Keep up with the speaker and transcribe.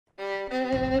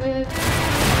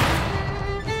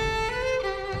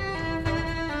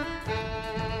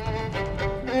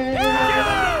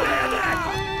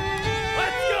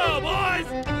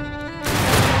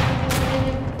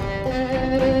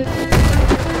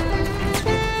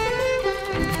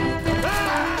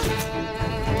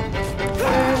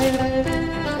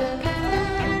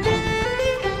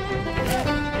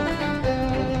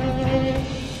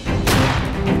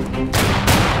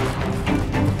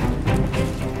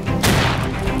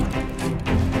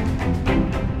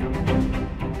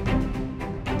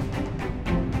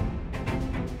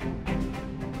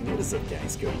What's up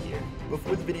guys, Cody here.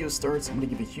 Before the video starts, I'm going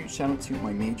to give a huge shout out to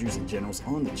my majors and generals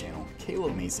on the channel: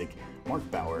 Caleb Masick, Mark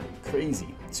Bauer,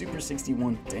 Crazy, Super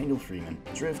 61, Daniel Freeman,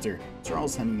 Drifter,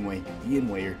 Charles Hemingway, Ian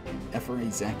Wayer, FRA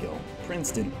Zacko,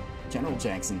 Princeton, General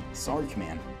Jackson,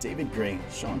 Sarkman, David Gray,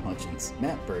 Sean Hutchins,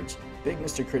 Matt Birch, Big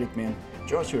Mr. Critic Man,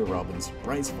 Joshua Robbins,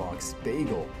 Bryce Fox,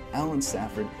 Bagel, Alan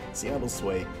Stafford, Seattle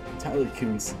Sway, Tyler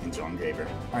Coons, and John Graver.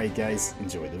 Alright guys,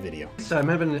 enjoy the video. So I'm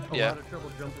having a lot of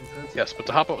trouble jumping fences. Yes, but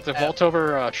to hop up with the vault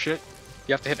over shit,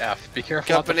 you have to hit F. Be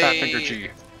careful with the fat finger G.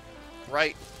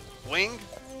 Right wing.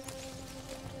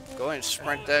 Go ahead and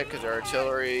sprint that because our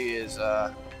artillery is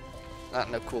not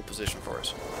in a cool position for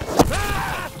us.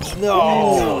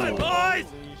 No!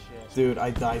 Dude, I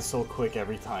die so quick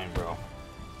every time, bro.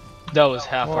 That was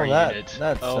half our unit.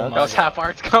 That was half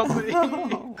our company.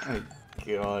 Oh my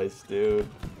gosh, dude.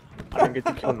 I didn't get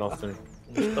to kill nothing.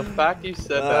 The fact you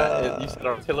said that, you said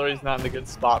artillery's not in a good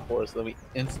spot for us, then we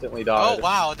instantly died. Oh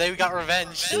wow, they got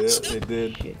revenge. Yeah, they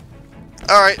did.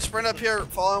 Alright, sprint up here,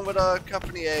 following with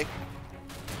Company A.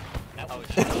 Oh,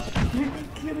 Are you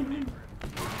kidding me?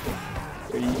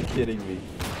 Are you kidding me?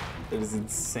 That is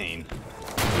insane.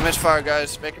 You missed fire,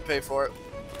 guys. Make it pay for it.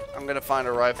 I'm gonna find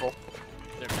a rifle.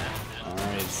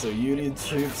 Alright, so Union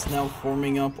troops now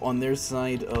forming up on their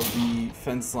side of the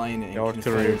fence line, and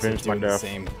Confederates are doing the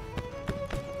same.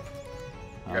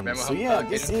 So yeah,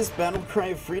 this is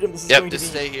Battlecry-of-Freedom. This is going to be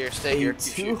stay here.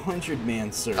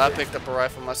 200-man server. I picked up a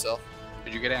rifle myself.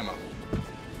 Did you get ammo?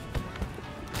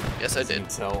 Yes, I As you did. can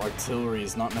tell, artillery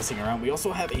is not messing around. We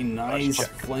also have a nice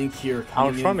flank here I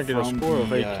was coming trying to in get a from score of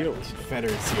the 8 kills.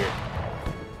 Confederates here.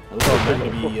 Looks like they're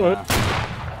going to be,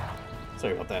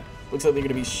 sorry about that. Looks like they're going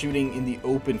to be shooting in the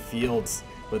open fields,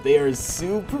 but they are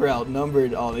super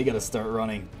outnumbered. Oh, they got to start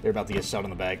running. They're about to get shot in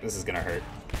the back. This is going to hurt.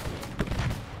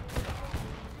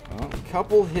 Well, a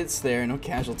couple hits there, no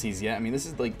casualties yet. I mean, this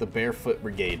is like the Barefoot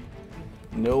Brigade.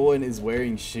 No one is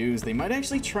wearing shoes. They might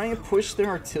actually try and push their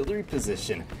artillery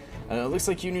position. It looks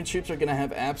like Union troops are going to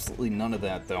have absolutely none of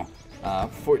that, though.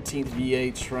 14th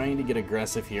VA trying to get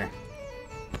aggressive here.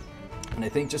 And I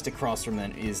think just across from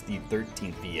them is the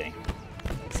 13th VA.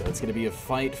 So it's going to be a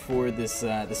fight for this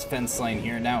this fence line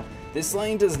here. Now, this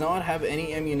line does not have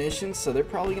any ammunition, so they're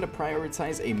probably going to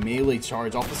prioritize a melee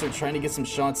charge. Officer trying to get some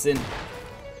shots in.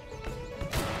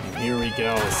 And here we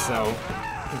go. So,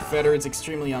 Confederates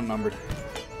extremely outnumbered.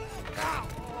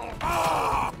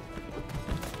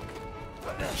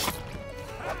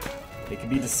 It can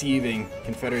be deceiving.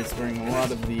 Confederates wearing a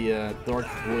lot of the dark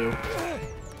blue.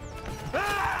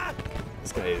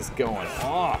 This guy is going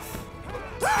off.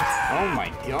 Oh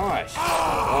my gosh.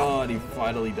 Oh, and he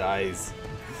finally dies.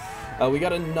 We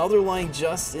got another line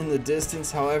just in the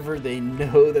distance. However, they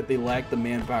know that they lack the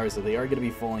manpower, so they are going to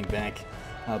be falling back.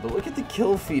 But look at the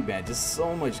kill feed, man. Just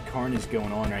so much carnage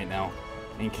going on right now.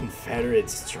 And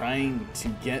Confederates trying to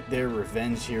get their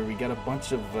revenge here. We got a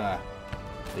bunch of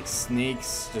like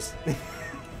snakes just...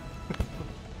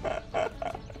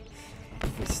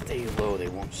 If we stay low, they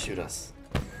won't shoot us.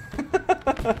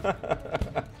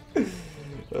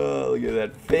 Oh, look at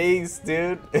that face,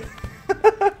 dude.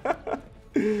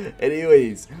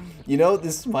 Anyways, you know,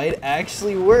 this might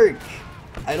actually work.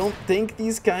 I don't think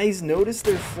these guys notice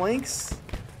their flanks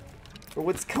or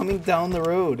what's coming down the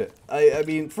road. I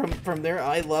mean, from their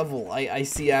eye level, I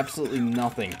see absolutely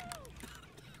nothing.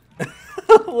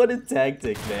 What a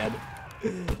tactic, man.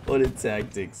 What a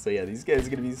tactic. So yeah, these guys are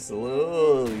going to be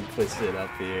slowly pushing up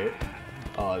here.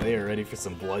 Oh, they are ready for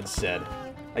some bloodshed.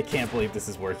 I can't believe this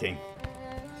is working.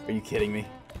 Are you kidding me?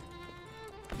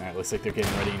 Alright, looks like they're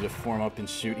getting ready to form up and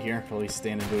shoot here. Probably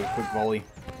stand into a quick volley.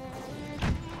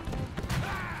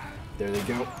 There they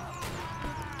go.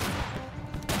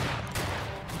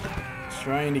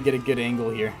 Trying to get a good angle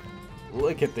here.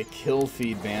 Look at the kill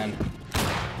feed, man.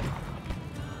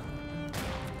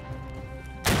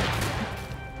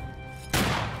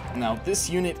 Now, this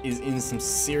unit is in some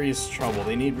serious trouble.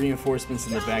 They need reinforcements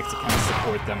in the back to kind of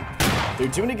support them. They're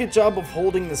doing a good job of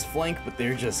holding this flank, but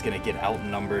they're just going to get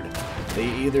outnumbered. They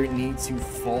either need to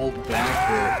fall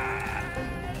back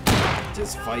or...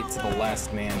 just fight to the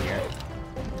last man here.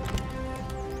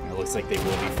 It looks like they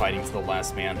will be fighting to the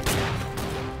last man.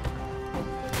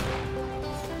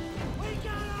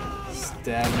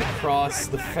 Stabbing across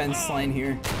the fence line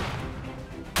here.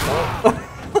 Oh,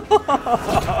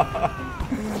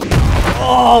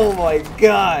 oh my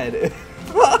god!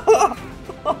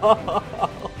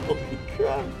 Holy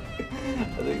crap.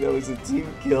 I think that was a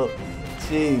team kill.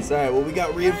 Jeez. Alright, well, we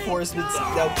got reinforcements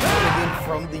now coming in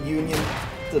from the Union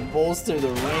to bolster the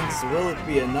ranks. Will it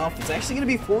be enough? It's actually going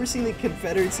to be forcing the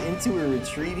Confederates into a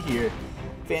retreat here.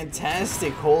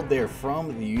 Fantastic hold there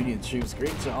from the Union troops.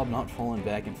 Great job not falling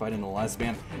back and fighting the last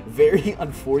man. Very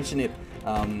unfortunate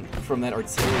from that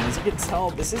artillery. As you can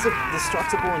tell, this is a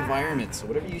destructible environment, so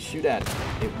whatever you shoot at,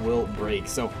 it will break.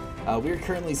 So we're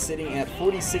currently sitting at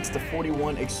 46 to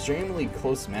 41, extremely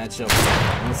close matchup.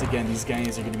 Once again, these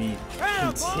guys are going to be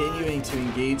continuing to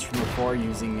engage from afar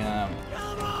using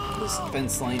this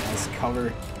fence line as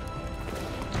cover.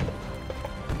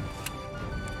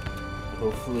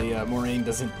 Hopefully, Moraine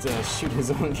doesn't shoot his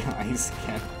own guys.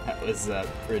 That was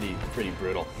pretty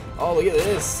brutal. Oh, look at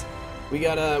this! We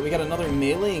got another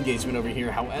melee engagement over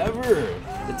here. However,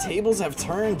 the tables have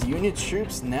turned. Union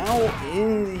troops now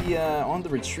in the on the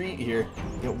retreat here.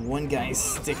 We got one guy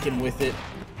sticking with it.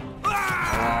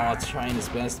 Oh, trying his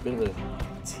best. Bit of a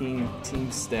team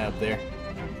stab there.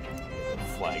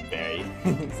 Flag Barry.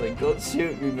 It's like, don't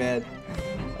shoot me, man.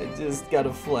 I just got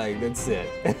a flag. That's it.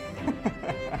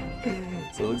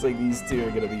 So it looks like these two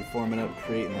are going to be forming up,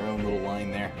 creating their own little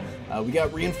line there. We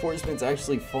got reinforcements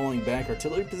actually falling back.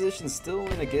 Artillery position still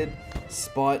in a good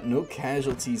spot. No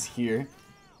casualties here.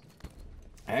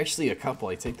 Actually, a couple.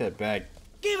 I take that back.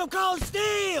 Give them cold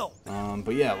steel!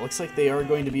 But yeah, it looks like they are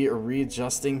going to be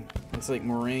readjusting. Looks like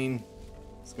Moraine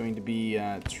is going to be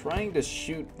trying to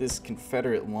shoot this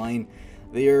Confederate line.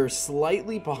 They are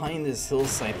slightly behind this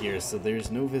hillside here, so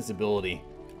there's no visibility.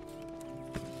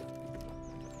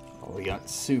 Oh, we got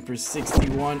Super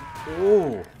 61.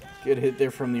 Oh, good hit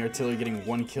there from the artillery, getting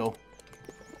one kill.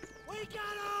 We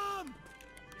got him!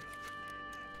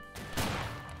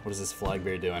 What is this flag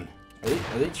bear doing?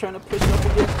 Are they trying to push up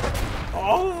again?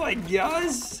 Oh my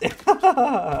gosh!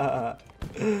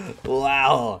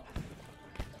 Wow,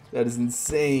 that is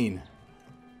insane.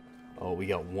 Oh, we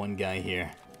got one guy here.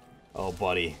 Oh,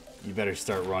 buddy, you better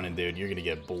start running, dude. You're gonna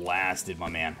get blasted, my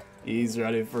man. He's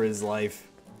running for his life.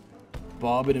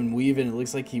 Bobbing and weaving. It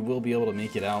looks like he will be able to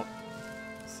make it out.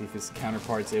 See if his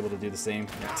counterpart's able to do the same.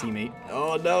 Teammate.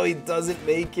 Oh no, he doesn't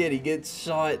make it. He gets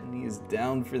shot and he is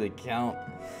down for the count.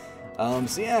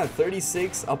 So yeah,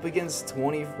 36 up against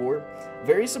 24.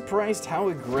 Very surprised how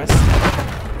aggressive.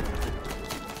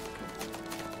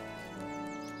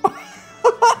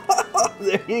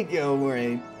 There you go,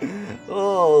 Moraine.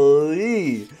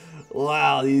 Holy.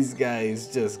 Wow, these guys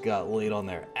just got laid on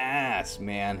their ass,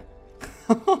 man.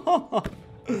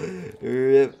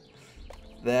 Rip.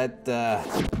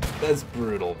 That's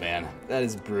brutal, man. That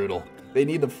is brutal. They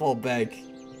need to fall back.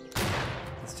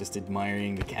 It's just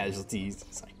admiring the casualties.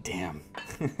 It's like, damn.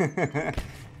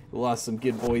 We lost some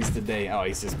good boys today. Oh,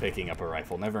 he's just picking up a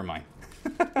rifle. Never mind.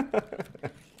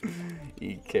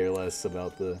 You care less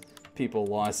about the people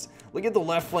lost. Look at the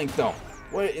left flank, though.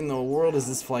 What in the world is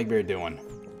this flag bear doing?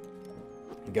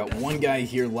 We got one guy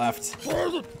here left.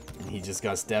 And he just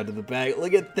got stabbed in the back.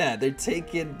 Look at that. They're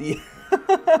taking the...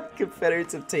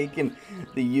 Confederates have taken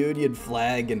the Union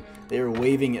flag and they're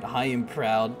waving it high and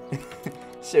proud.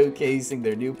 Showcasing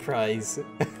their new prize.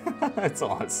 That's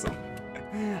awesome.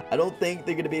 I don't think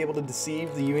they're going to be able to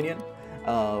deceive the Union.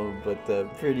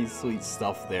 But pretty sweet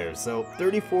stuff there. So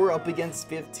 34 up against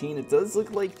 15. It does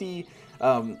look like the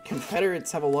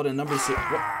Confederates have a lot of numbers here.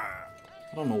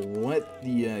 I don't know what the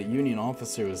Union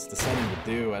officer was deciding to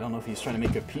do. I don't know if he's trying to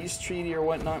make a peace treaty or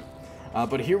whatnot.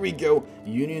 But here we go.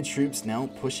 Union troops now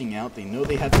pushing out. They know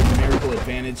they have the numerical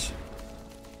advantage.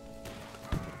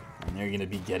 And they're going to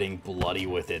be getting bloody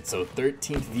with it. So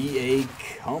 13th VA,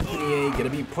 Company A, going to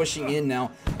be pushing in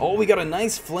now. Oh, we got a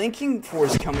nice flanking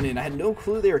force coming in. I had no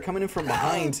clue they were coming in from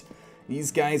behind.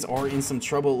 These guys are in some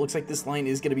trouble. It looks like this line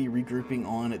is going to be regrouping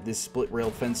on this split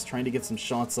rail fence, trying to get some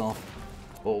shots off.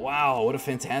 But wow, what a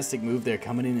fantastic move there,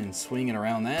 coming in and swinging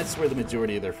around. That's where the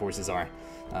majority of their forces are.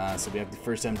 So we have the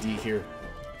 1st MD here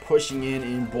pushing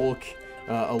in bulk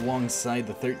alongside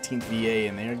the 13th VA,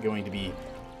 and they're going to be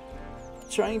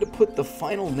trying to put the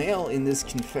final nail in this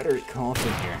Confederate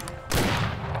coffin here.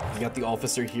 We got the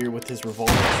officer here with his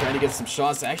revolver trying to get some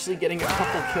shots, actually getting a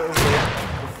couple kills there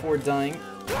before dying.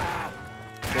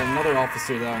 Got another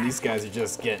officer though, and these guys are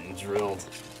just getting drilled.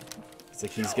 It's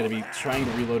like he's going to be trying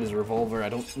to reload his revolver. I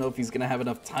don't know if he's going to have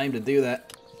enough time to do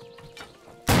that.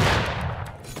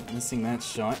 missing that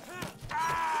shot.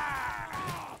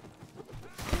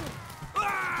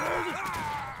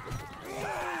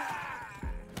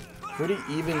 Pretty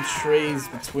even trays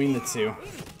between the two.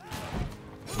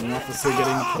 The officer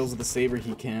getting the kills with the saber,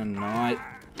 he cannot.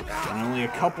 And only a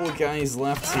couple of guys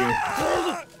left here.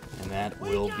 And that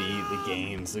will be the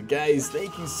game. So guys,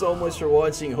 thank you so much for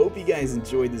watching. Hope you guys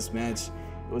enjoyed this match.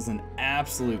 It was an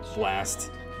absolute blast.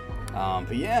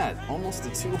 But yeah, almost a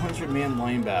 200-man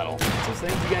line battle. So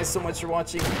thank you guys so much for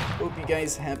watching. Hope you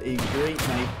guys have a great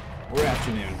night or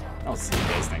afternoon. I'll see you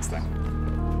guys next time.